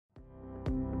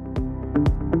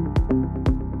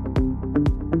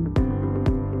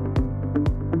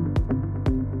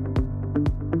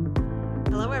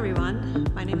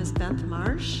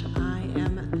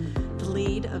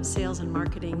of Sales and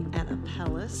Marketing at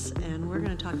Apellis, and we're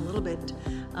going to talk a little bit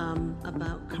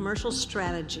about commercial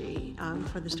strategy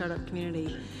for the startup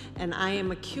community. And I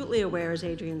am acutely aware, as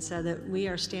Adrian said, that we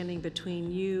are standing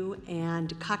between you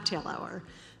and cocktail hour.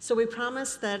 So we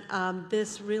promise that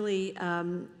this really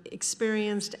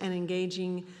experienced and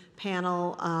engaging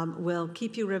panel will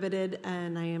keep you riveted,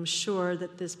 and I am sure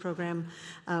that this program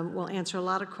will answer a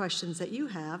lot of questions that you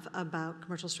have about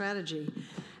commercial strategy.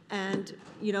 And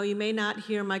you may not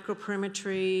hear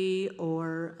microperimetry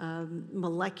or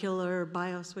molecular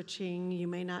bioswitching. You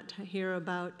may not hear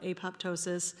about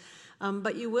apoptosis,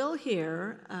 but you will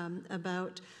hear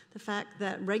about the fact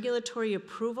that regulatory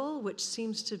approval, which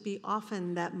seems to be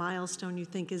often that milestone you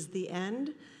think is the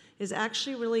end, is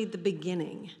actually really the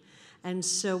beginning. And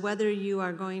so whether you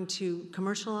are going to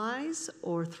commercialize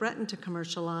or threaten to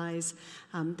commercialize,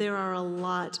 there are a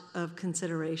lot of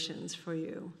considerations for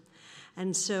you.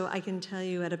 And so I can tell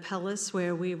you at Apellis,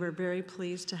 where we were very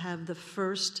pleased to have the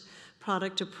first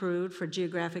product approved for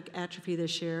geographic atrophy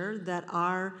this year, that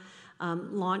our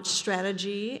launch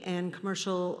strategy and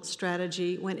commercial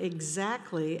strategy went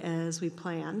exactly as we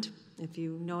planned. If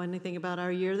you know anything about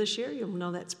our year this year, you'll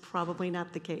know that's probably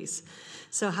not the case.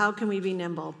 So how can we be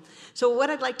nimble? So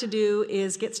what I'd like to do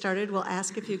is get started. We'll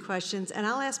ask a few questions, and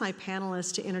I'll ask my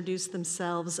panelists to introduce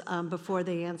themselves before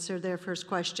they answer their first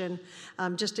question,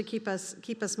 just to keep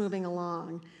us moving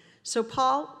along. So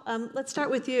Paul, let's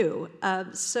start with you.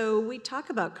 So we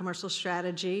talk about commercial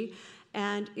strategy,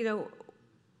 and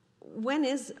when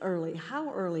is early?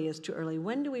 How early is too early?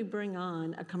 When do we bring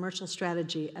on a commercial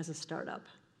strategy as a startup?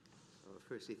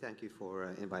 Firstly, thank you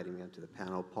for inviting me onto the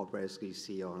panel. Paul Bresge,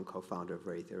 CEO and co-founder of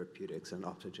Ray Therapeutics, an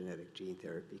optogenetic gene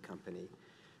therapy company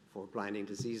for blinding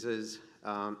diseases.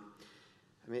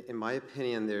 In my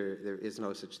opinion, there is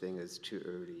no such thing as too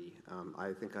early.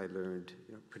 I think I learned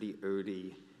pretty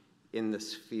early in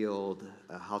this field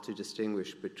how to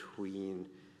distinguish between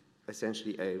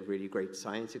essentially a really great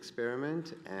science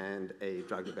experiment and a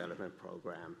drug development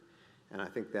program. And I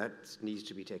think that needs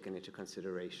to be taken into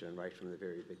consideration right from the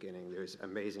very beginning. There's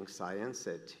amazing science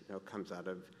that comes out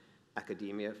of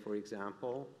academia, for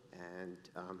example, and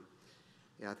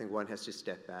I think one has to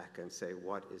step back and say,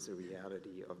 what is the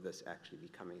reality of this actually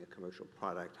becoming a commercial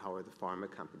product? How are the pharma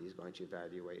companies going to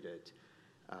evaluate it?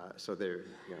 So there,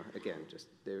 again,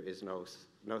 there is no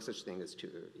such thing as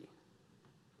too early.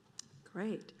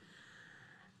 Great.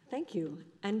 Thank you.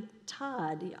 And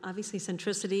Todd, obviously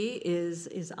Centricity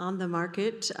is on the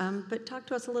market, but talk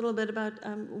to us a little bit about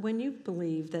when you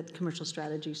believe that commercial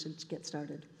strategy should get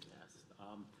started. Yes.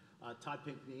 Todd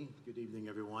Pinkney, good evening,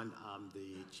 everyone. I'm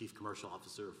the Chief Commercial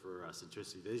Officer for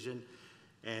Centricity Vision,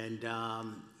 and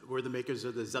we're the makers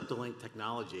of the Zeptolink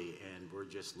technology, and we're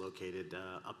just located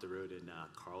up the road in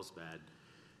Carlsbad.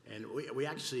 And we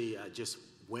actually just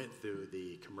went through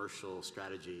the commercial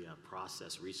strategy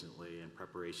process recently in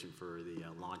preparation for the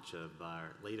launch of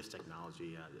our latest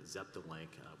technology, Zeptolink,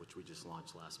 which we just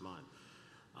launched last month.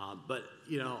 But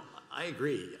I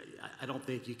agree. I don't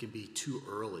think you can be too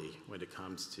early when it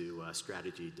comes to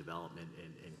strategy development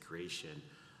and creation.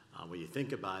 When you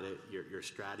think about it, your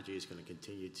strategy is going to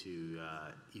continue to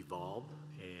evolve,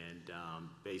 and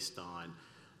based on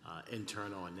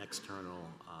internal and external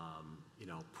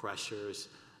pressures,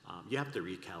 you have to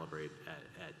recalibrate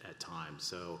at times.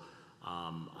 So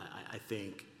I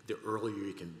think the earlier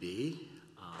you can be,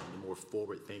 the more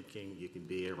forward-thinking you can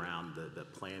be around the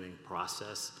planning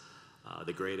process,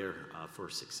 the greater for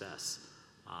success.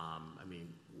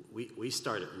 We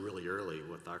started really early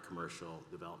with our commercial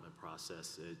development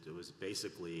process. It was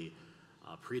basically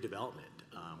pre-development.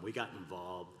 We got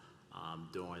involved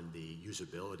doing the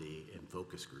usability and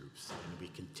focus groups, and we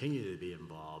continue to be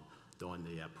involved during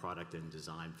the product and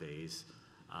design phase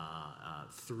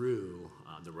through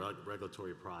the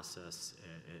regulatory process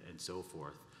and so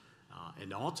forth.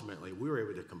 And ultimately, we were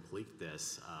able to complete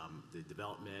this, the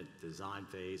development, design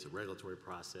phase, the regulatory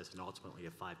process, and ultimately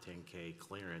a 510K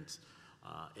clearance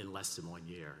in less than 1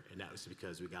 year. And that was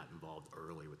because we got involved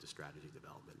early with the strategy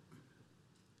development.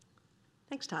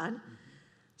 Thanks, Todd.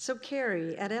 So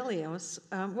Cari, at Apellis,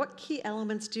 what key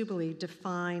elements do you believe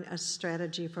define a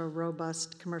strategy for a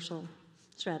robust commercial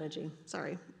strategy?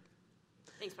 Sorry.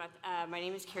 Thanks, Beth. My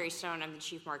name is Cari Stone. I'm the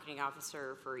Chief Marketing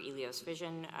Officer for Apellis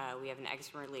Vision. We have an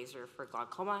excimer laser for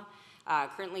glaucoma,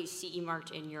 currently CE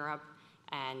marked in Europe,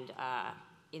 and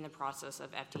in the process of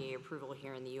FDA approval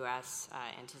here in the US,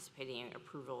 anticipating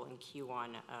approval in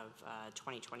Q1 of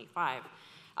 2025.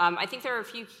 I think there are a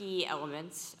few key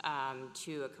elements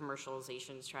to a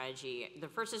commercialization strategy. The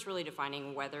first is really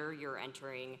defining whether you're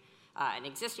entering an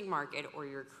existing market or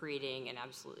you're creating an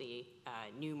absolutely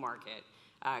new market,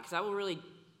 because that will really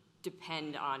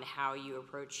depend on how you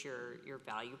approach your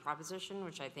value proposition,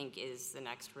 which I think is the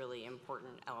next really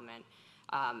important element.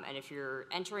 And if you're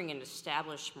entering an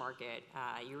established market,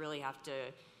 you really have to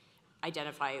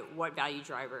identify what value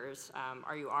drivers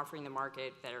are you offering the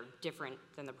market that are different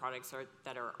than the products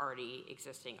that are already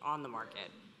existing on the market.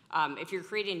 If you're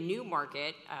creating a new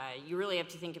market, you really have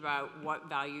to think about what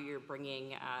value you're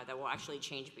bringing that will actually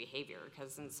change behavior,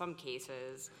 because in some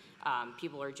cases,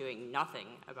 people are doing nothing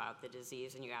about the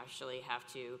disease, and you actually have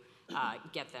to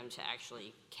get them to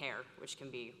actually care, which can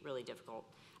be really difficult.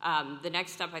 The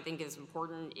next step I think is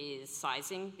important is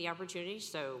sizing the opportunity.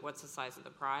 So what's the size of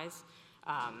the prize?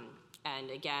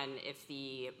 And again, if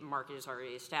the market is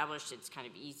already established, it's kind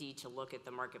of easy to look at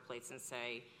the marketplace and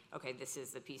say, okay, this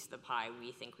is the piece of the pie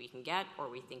we think we can get, or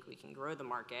we think we can grow the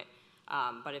market.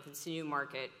 But if it's a new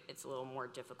market, it's a little more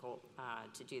difficult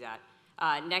to do that.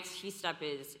 Next key step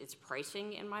is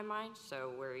pricing in my mind.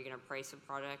 So where are you going to price a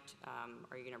product?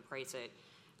 Are you going to price it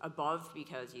above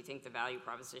because you think the value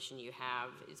proposition you have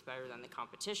is better than the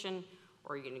competition,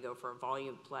 or are you going to go for a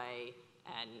volume play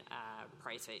and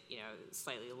price it,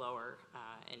 slightly lower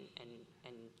and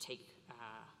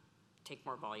take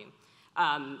more volume?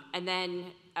 And then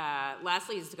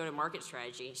lastly is to go to market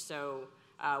strategy. So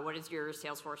what is your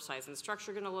sales force size and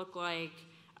structure going to look like?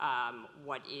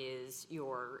 What is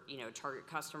your target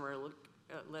customer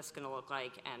list going to look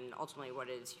like? And ultimately, what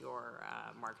is your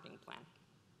marketing plan?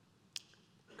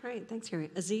 Great, thanks,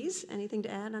 Cari. Aziz, anything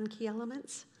to add on key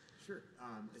elements? Sure.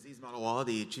 Aziz Mottiwala,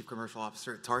 the Chief Commercial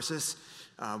Officer at Tarsus,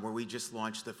 where we just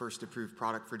launched the first approved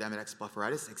product for Demodex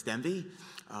blepharitis, XDEMVY.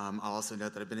 I'll also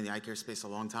note that I've been in the eye care space a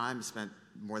long time. Spent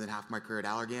more than half my career at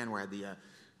Allergan, where I had the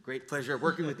great pleasure of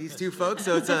working with these two folks.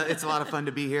 So it's a lot of fun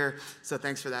to be here. So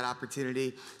thanks for that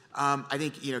opportunity. I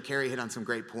think Cari hit on some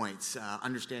great points.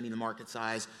 Understanding the market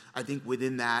size. I think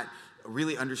within that,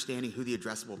 really understanding who the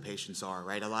addressable patients are,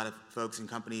 right? A lot of folks and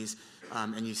companies,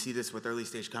 and you see this with early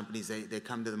stage companies, they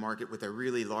come to the market with a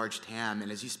really large TAM,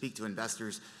 and as you speak to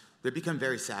investors, they become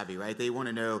very savvy, right? They want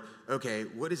to know, okay,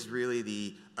 what is really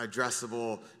the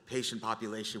addressable patient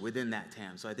population within that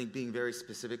TAM? So I think being very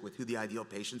specific with who the ideal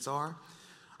patients are.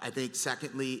 I think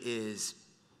secondly is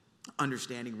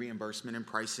understanding reimbursement and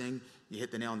pricing. You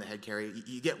hit the nail on the head, Cari.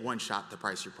 You get one shot to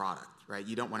price your product, right?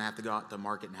 You don't want to have to go out to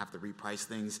market and have to reprice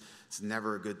things. It's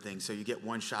never a good thing. So you get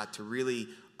one shot to really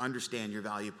understand your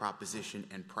value proposition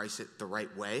and price it the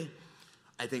right way.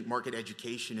 I think market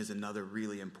education is another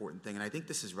really important thing, and I think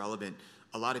this is relevant.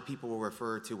 A lot of people will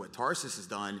refer to what Tarsus has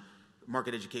done,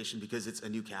 market education, because it's a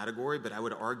new category, but I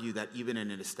would argue that even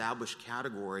in an established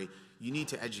category, you need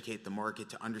to educate the market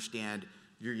to understand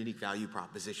your unique value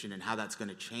proposition and how that's going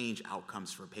to change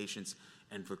outcomes for patients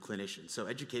and for clinicians. So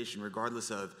education,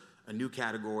 regardless of a new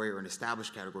category or an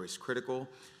established category, is critical.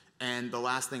 And the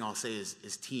last thing I'll say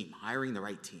is team, hiring the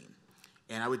right team.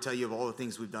 And I would tell you, of all the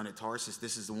things we've done at Tarsus,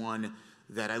 this is the one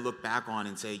that I look back on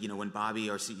and say, when Bobby,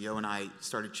 our CEO, and I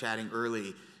started chatting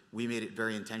early, we made it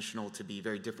very intentional to be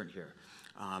very different here.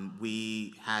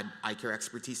 We had eye care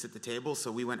expertise at the table,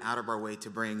 so we went out of our way to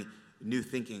bring new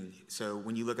thinking. So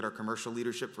when you look at our commercial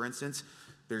leadership, for instance,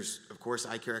 there's, of course,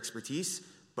 eye care expertise,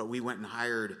 but we went and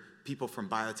hired people from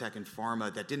biotech and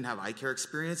pharma that didn't have eye care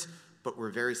experience, but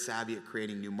were very savvy at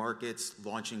creating new markets,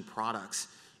 launching products.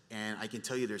 And I can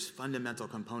tell you there's fundamental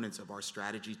components of our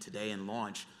strategy today and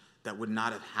launch that would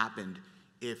not have happened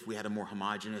if we had a more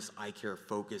homogenous eye care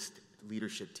focused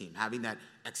leadership team. Having that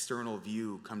external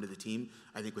view come to the team,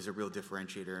 I think, was a real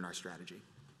differentiator in our strategy.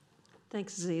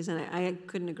 Thanks, Aziz, and I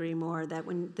couldn't agree more that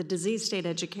when the disease state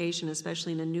education,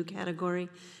 especially in a new category,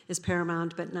 is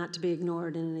paramount, but not to be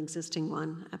ignored in an existing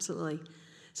one. Absolutely.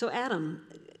 So Adam,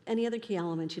 any other key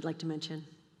elements you'd like to mention?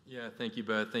 Yeah, thank you,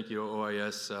 Beth. Thank you,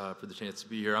 OIS, for the chance to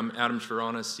be here. I'm Adam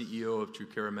Szaronos, CEO of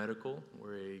TruCare Medical.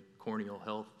 We're a corneal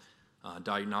health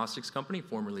diagnostics company,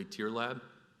 formerly Tear Lab.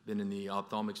 Been in the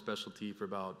ophthalmic specialty for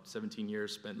about 17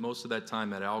 years. Spent most of that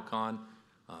time at Alcon,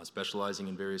 specializing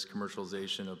in various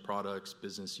commercialization of products,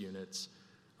 business units.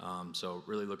 So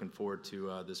really looking forward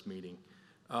to this meeting.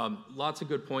 Lots of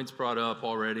good points brought up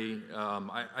already.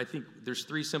 I think there's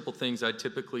three simple things I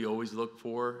typically always look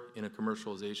for in a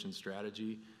commercialization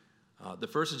strategy. The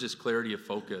first is just clarity of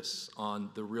focus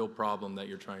on the real problem that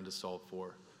you're trying to solve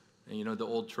for. And the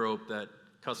old trope that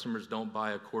customers don't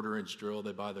buy a quarter-inch drill,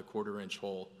 they buy the quarter-inch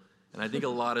hole. And I think a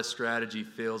lot of strategy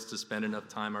fails to spend enough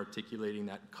time articulating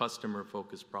that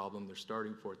customer-focused problem they're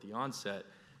starting for at the onset,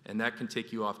 and that can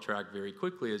take you off track very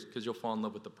quickly because you'll fall in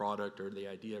love with the product or the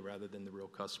idea rather than the real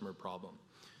customer problem.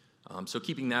 So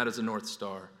keeping that as a North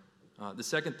Star. The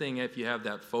second thing, if you have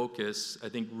that focus, I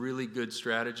think really good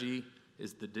strategy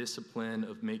is the discipline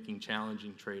of making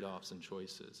challenging trade-offs and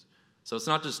choices. So it's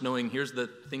not just knowing here's the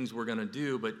things we're going to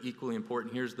do, but equally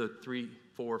important, here's the 3,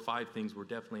 4, 5 things we're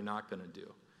definitely not going to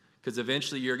do. Because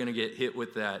eventually you're going to get hit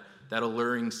with that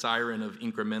alluring siren of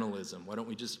incrementalism. Why don't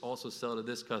we just also sell to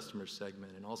this customer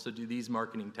segment and also do these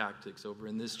marketing tactics over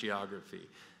in this geography?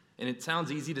 And it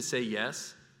sounds easy to say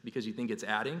yes because you think it's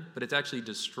adding, but it's actually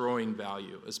destroying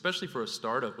value, especially for a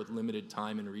startup with limited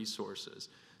time and resources.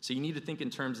 So you need to think in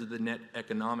terms of the net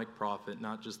economic profit,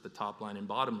 not just the top line and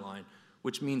bottom line,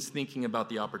 which means thinking about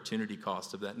the opportunity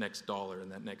cost of that next dollar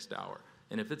and that next hour.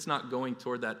 And if it's not going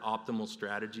toward that optimal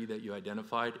strategy that you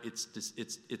identified,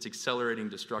 it's accelerating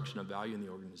destruction of value in the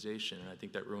organization, and I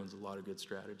think that ruins a lot of good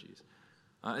strategies.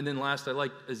 And then last, I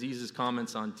like Aziz's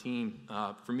comments on team.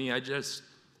 For me,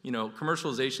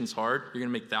 commercialization's hard. You're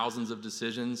gonna make thousands of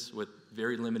decisions with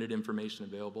very limited information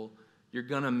available. You're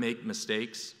gonna make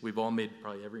mistakes. We've all made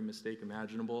probably every mistake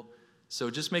imaginable. So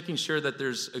just making sure that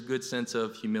there's a good sense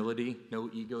of humility, no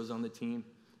egos on the team,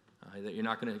 that you're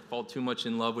not going to fall too much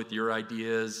in love with your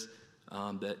ideas,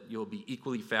 that you'll be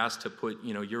equally fast to put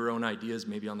your own ideas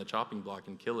maybe on the chopping block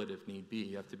and kill it if need be.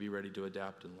 You have to be ready to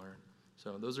adapt and learn.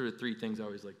 So those are the 3 things I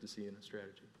always like to see in a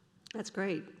strategy. That's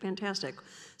great. Fantastic.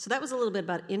 So that was a little bit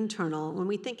about internal. When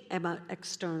we think about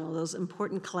external, those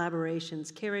important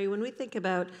collaborations, Cari, when we think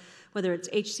about whether it's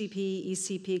HCP,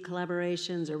 ECP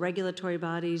collaborations or regulatory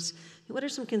bodies, what are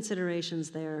some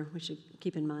considerations there we should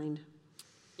keep in mind?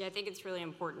 Yeah, I think it's really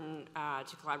important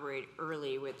to collaborate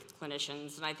early with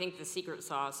clinicians, and I think the secret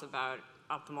sauce about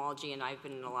ophthalmology, and I've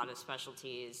been in a lot of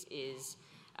specialties, is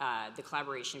the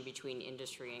collaboration between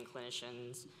industry and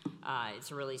clinicians.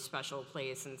 It's a really special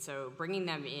place, and so bringing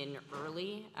them in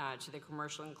early to the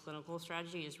commercial and clinical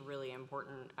strategy is really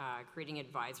important. Creating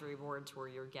advisory boards where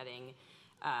you're getting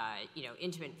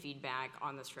intimate feedback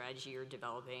on the strategy you're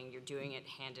developing. You're doing it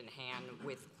hand in hand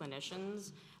with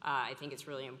clinicians. I think it's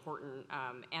really important,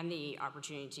 and the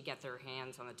opportunity to get their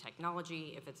hands on the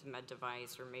technology, if it's a med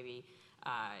device or maybe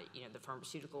the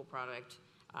pharmaceutical product,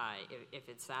 if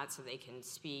it's that, so they can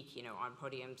speak on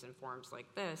podiums and forums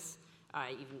like this,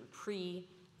 even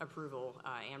pre-approval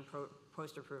and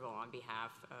post-approval on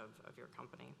behalf of your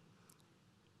company.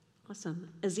 Awesome.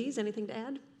 Aziz, anything to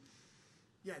add?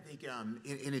 Yeah, I think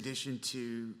in addition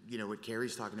to what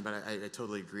Cari's talking about, I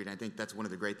totally agree, and I think that's one of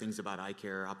the great things about eye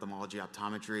care, ophthalmology,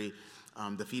 optometry.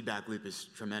 The feedback loop is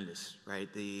tremendous,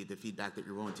 right? The feedback that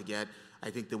you're willing to get.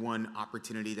 I think the one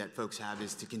opportunity that folks have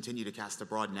is to continue to cast a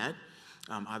broad net.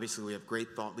 Obviously, we have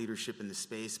great thought leadership in the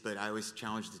space, but I always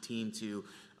challenge the team to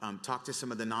talk to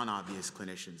some of the non-obvious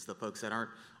clinicians, the folks that aren't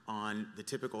on the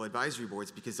typical advisory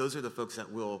boards, because those are the folks that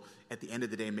will, at the end of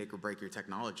the day, make or break your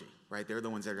technology, right? They're the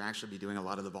ones that are actually be doing a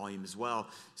lot of the volume as well.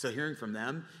 So hearing from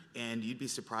them, and you'd be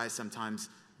surprised sometimes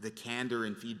the candor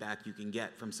and feedback you can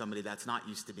get from somebody that's not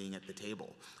used to being at the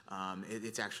table.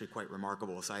 It's actually quite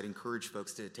remarkable. So I'd encourage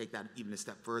folks to take that even a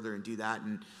step further and do that.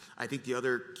 And I think the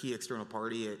other key external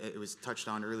party, it was touched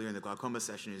on earlier in the glaucoma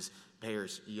session, is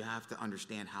payers. You have to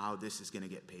understand how this is going to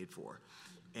get paid for.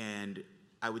 And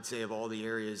I would say of all the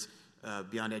areas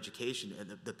beyond education,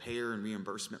 the payer and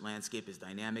reimbursement landscape is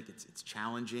dynamic, it's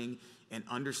challenging, and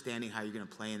understanding how you're going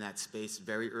to play in that space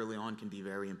very early on can be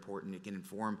very important. It can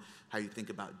inform how you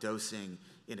think about dosing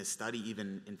in a study,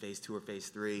 even in phase 2 or phase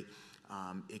 3.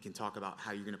 It can talk about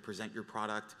how you're going to present your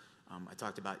product. I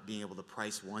talked about being able to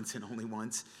price once and only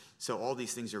once. So all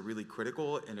these things are really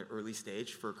critical in an early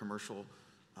stage for a commercial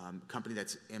company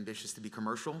that's ambitious to be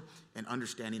commercial, and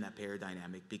understanding that payer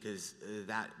dynamic, because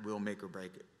that will make or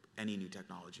break any new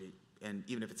technology. And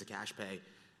even if it's a cash pay,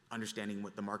 understanding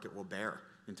what the market will bear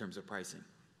in terms of pricing.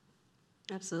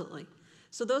 Absolutely.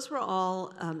 So those were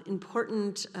all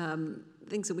important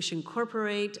things that we should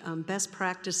incorporate, best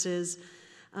practices.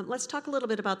 Let's talk a little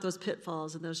bit about those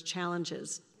pitfalls and those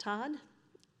challenges. Todd?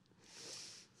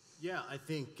 Yeah, I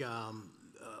think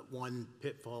one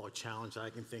pitfall or challenge I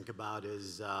can think about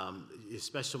is,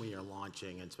 especially when you're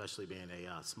launching, and especially being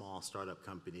a small startup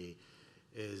company,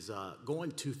 is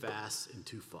going too fast and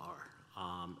too far.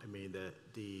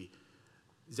 The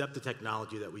Zepta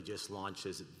technology that we just launched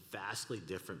is vastly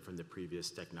different from the previous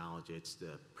technology. It's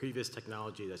the previous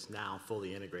technology that's now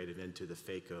fully integrated into the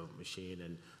phaco machine,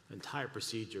 and the entire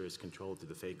procedure is controlled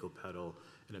through the phaco pedal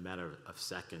in a matter of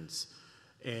seconds.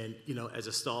 And as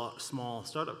a small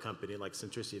startup company like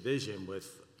Centricity Vision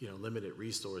with limited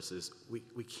resources,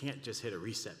 we can't just hit a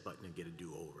reset button and get a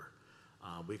do-over.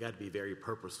 We got to be very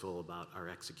purposeful about our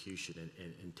execution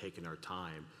and taking our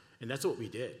time. And that's what we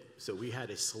did. So we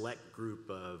had a select group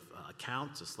of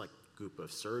accounts, a select group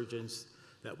of surgeons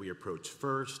that we approached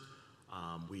first.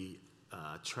 We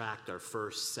tracked our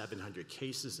first 700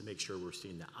 cases to make sure we're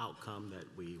seeing the outcome that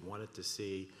we wanted to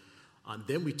see.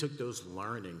 Then we took those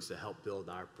learnings to help build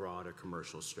our broader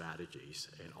commercial strategies.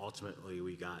 And ultimately,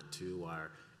 we got to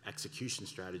our execution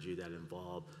strategy that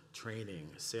involved training,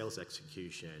 sales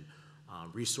execution,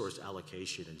 resource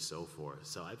allocation, and so forth.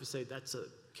 So I would say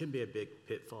can be a big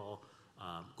pitfall,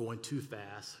 going too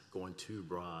fast, going too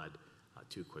broad,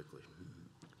 too quickly.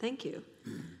 Thank you.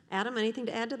 Adam, anything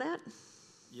to add to that?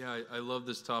 Yeah, I love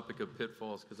this topic of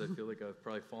pitfalls because I feel like I've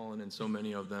probably fallen in so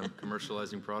many of them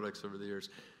commercializing products over the years.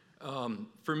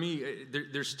 For me,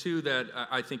 there's two that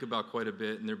I think about quite a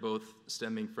bit, and they're both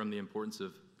stemming from the importance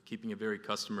of keeping a very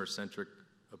customer-centric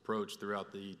approach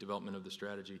throughout the development of the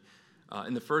strategy.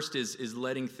 And the first is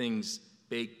letting things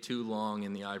bake too long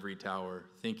in the ivory tower,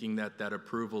 thinking that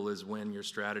approval is when your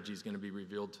strategy is going to be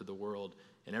revealed to the world,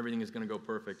 and everything is going to go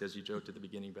perfect, as you joked at the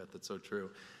beginning, Beth. That's so true.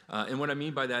 And what I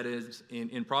mean by that is,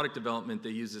 in product development, they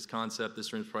use this concept,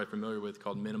 this room's probably familiar with,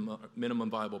 called minimum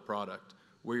viable product,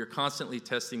 where you're constantly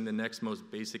testing the next most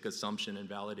basic assumption and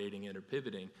validating it or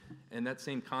pivoting. And that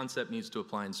same concept needs to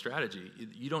apply in strategy.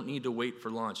 You don't need to wait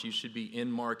for launch. You should be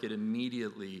in market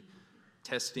immediately,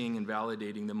 testing and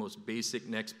validating the most basic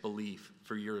next belief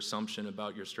for your assumption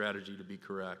about your strategy to be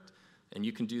correct. And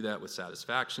you can do that with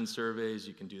satisfaction surveys,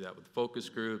 you can do that with focus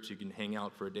groups, you can hang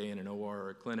out for a day in an OR or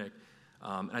a clinic.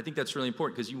 And I think that's really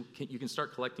important because you can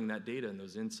start collecting that data and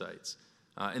those insights.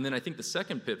 And then I think the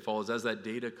second pitfall is as that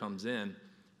data comes in,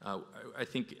 I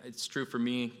think it's true for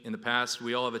me in the past,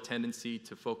 we all have a tendency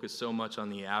to focus so much on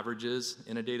the averages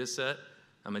in a data set.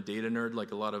 I'm a data nerd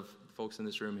like a lot of folks in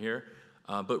this room here.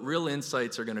 But real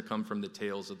insights are going to come from the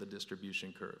tails of the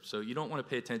distribution curve. So you don't want to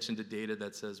pay attention to data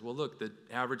that says, well, look, the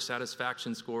average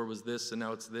satisfaction score was this and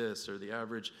now it's this, or the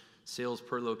average sales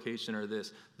per location are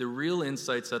this. The real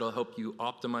insights that will help you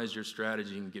optimize your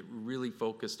strategy and get really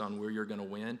focused on where you're going to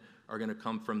win are going to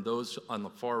come from those on the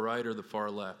far right or the far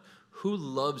left. Who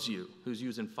loves you? Who's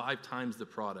using 5 times the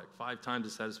product, 5 times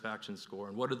the satisfaction score?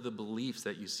 And what are the beliefs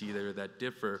that you see there that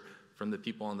differ from the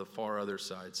people on the far other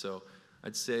side? So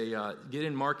I'd say get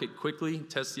in market quickly,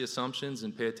 test the assumptions,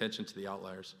 and pay attention to the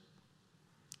outliers.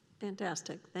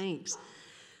 Fantastic, thanks.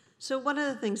 So one of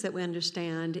the things that we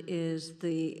understand is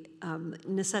the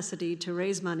necessity to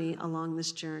raise money along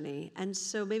this journey. And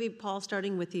so maybe, Paul,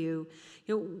 starting with you,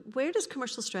 where does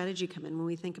commercial strategy come in when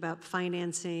we think about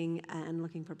financing and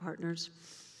looking for partners?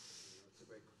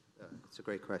 It's a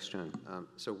great question.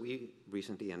 So we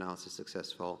recently announced a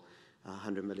successful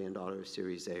 $100 million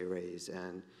Series A raise,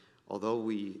 and although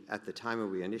we, at the time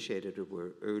when we initiated it,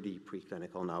 were early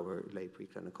preclinical, now we're late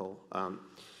preclinical,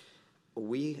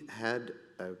 we had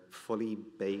a fully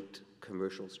baked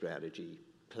commercial strategy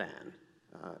plan.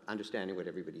 Understanding what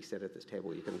everybody said at this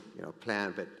table, you can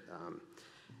plan, but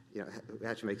we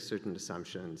had to make certain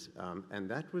assumptions, and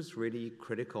that was really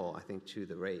critical, I think, to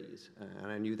the raise.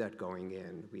 And I knew that going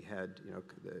in. We had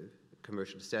the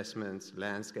commercial assessments,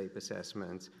 landscape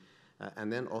assessments,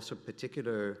 and then also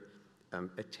particular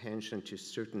attention to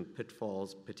certain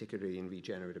pitfalls, particularly in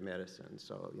regenerative medicine.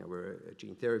 So, we're a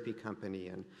gene therapy company,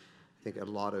 and I think a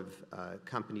lot of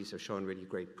companies have shown really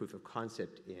great proof of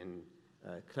concept in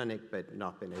clinic, but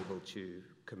not been able to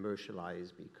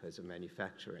commercialize because of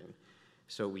manufacturing.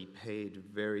 So we paid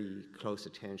very close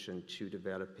attention to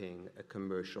developing a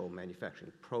commercial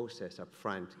manufacturing process up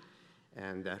front,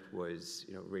 and that was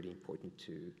really important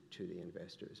to the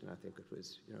investors. And I think it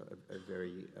was a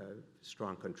very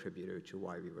strong contributor to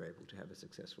why we were able to have a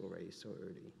successful raise so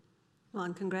early. Well,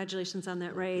 and congratulations on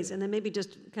that raise. And then maybe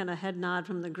just kind of head nod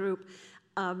from the group.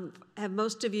 Have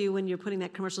most of you, when you're putting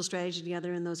that commercial strategy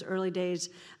together in those early days,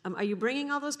 are you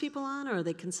bringing all those people on, or are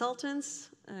they consultants?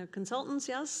 Consultants,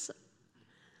 yes?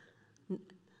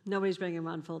 Nobody's bringing them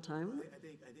on full time.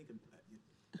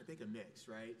 I think a mix,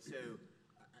 right? So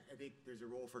I think there's a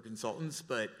role for consultants,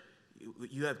 but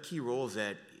you have key roles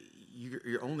that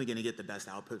you're only going to get the best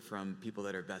output from people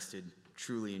that are vested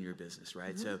truly in your business,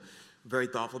 right? Mm-hmm. So very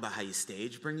thoughtful about how you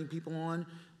stage bringing people on,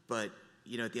 but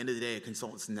at the end of the day, a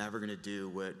consultant's never going to do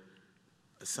what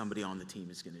somebody on the team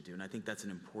is going to do, and I think that's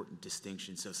an important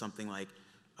distinction. So something like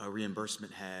a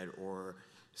reimbursement head or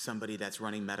somebody that's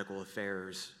running medical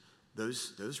affairs,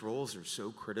 those roles are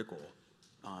so critical,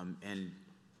 and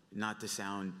not to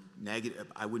sound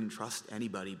negative, I wouldn't trust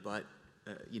anybody but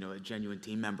a genuine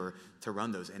team member to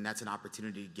run those, and that's an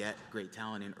opportunity to get great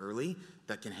talent in early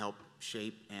that can help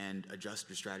shape and adjust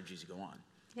your strategy as you go on.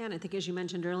 Yeah, and I think, as you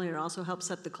mentioned earlier, it also helps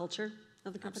set the culture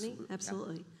of the company.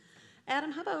 Absolutely. Yeah.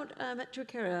 Adam, how about at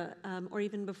Cari, or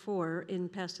even before in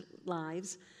past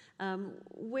lives,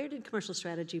 where did commercial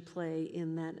strategy play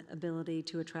in that ability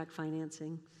to attract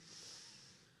financing?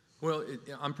 Well,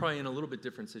 I'm probably in a little bit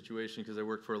different situation because I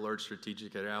worked for a large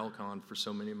strategic at Alcon for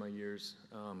so many of my years,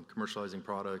 commercializing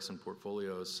products and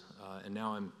portfolios. And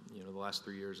now I'm, the last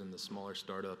 3 years in the smaller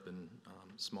startup and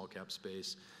small cap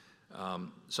space.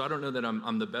 So I don't know that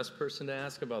I'm the best person to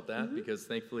ask about that because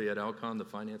thankfully at Alcon the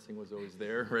financing was always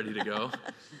there, ready to go.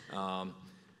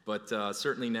 But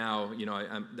certainly now,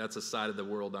 that's a side of the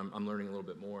world I'm learning a little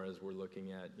bit more as we're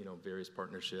looking at, various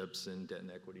partnerships and debt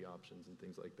and equity options and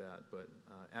things like that. But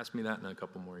ask me that in a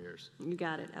couple more years. You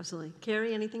got it, absolutely.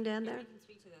 Cari, anything to add there? I can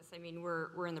speak to this. I mean,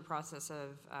 we're in the process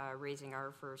of raising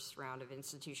our first round of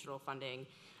institutional funding.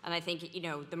 And I think,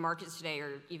 the markets today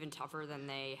are even tougher than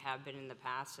they have been in the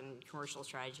past, and commercial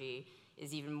strategy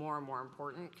is even more and more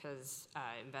important because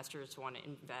investors want to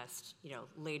invest,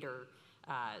 later.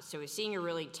 So seeing a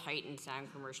really tight and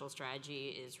sound commercial strategy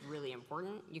is really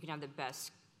important. You can have the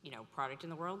best, product in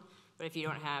the world, but if you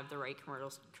don't have the right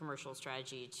commercial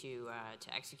strategy to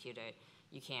execute it,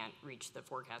 you can't reach the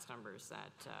forecast numbers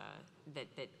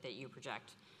that you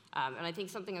project. And I think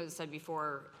something I said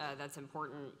before that's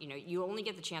important. You only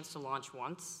get the chance to launch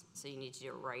once, so you need to do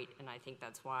it right. And I think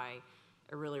that's why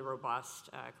a really robust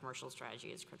commercial strategy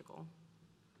is critical.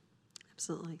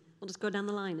 Absolutely. We'll just go down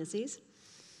the line. Aziz?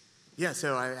 Yeah,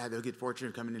 so I had the good fortune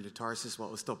of coming into Tarsus while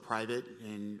it was still private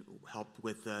and helped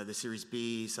with the Series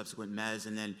B, subsequent MES,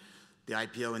 and then the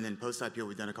IPO, and then post-IPO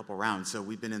we've done a couple rounds. So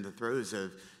we've been in the throes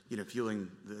of fueling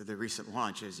the recent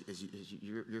launch, as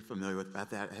you're familiar with about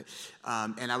that.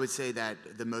 And I would say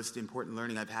that the most important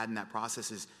learning I've had in that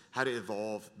process is how to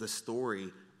evolve the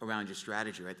story around your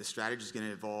strategy, right? The strategy is going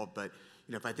to evolve, but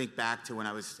if I think back to when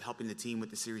I was helping the team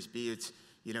with the Series B, it's,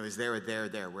 is there or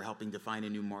there? We're helping define a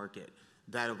new market.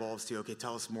 That evolves to, okay,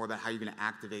 tell us more about how you're going to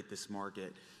activate this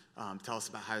market. Tell us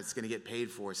about how it's going to get paid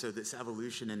for. So this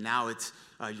evolution, and now it's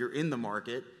you're in the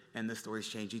market, and the story's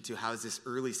changing to how is this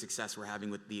early success we're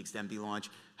having with the XDEMVY launch,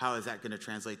 how is that going to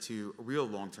translate to real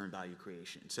long-term value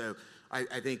creation? So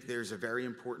I think there's a very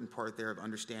important part there of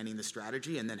understanding the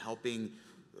strategy and then helping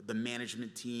the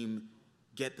management team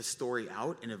get the story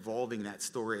out and evolving that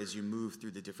story as you move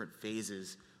through the different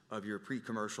phases of your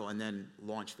pre-commercial and then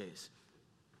launch phase.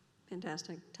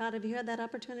 Fantastic. Todd, have you had that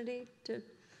opportunity to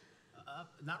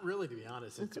Not really, to be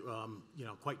honest. It's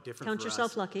quite different. count for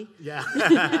yourself us. lucky? Yeah,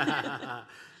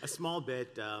 a small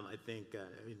bit. I think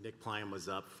Nick Plyan was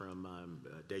up from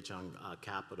Daechung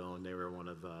Capital, and they were one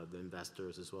of the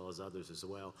investors as well as others as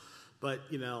well. But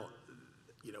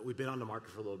we've been on the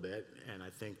market for a little bit, and I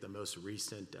think the most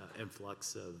recent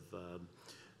influx of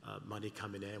money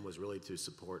coming in was really to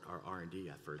support our R&D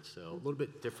efforts. So a little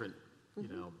bit different,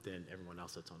 than everyone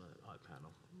else that's on the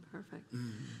panel. Perfect.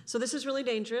 So this is really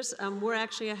dangerous. We're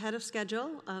actually ahead of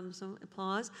schedule, so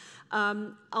applause.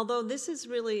 Although this is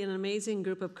really an amazing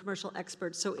group of commercial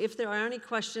experts. So if there are any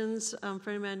questions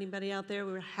for anybody out there,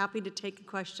 we're happy to take a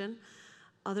question.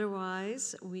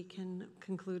 Otherwise, we can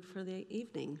conclude for the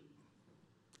evening.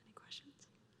 Any questions?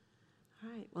 All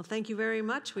right. Well, thank you very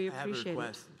much. We appreciate I have a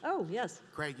request. it. Oh, yes.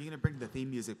 Craig, you're going to bring the theme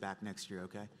music back next year,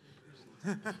 okay?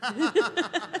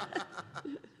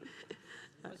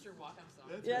 What's your walk-up song?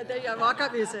 Yeah, there you go.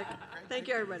 Walk-up music. Thank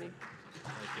you, everybody.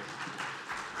 Thank you.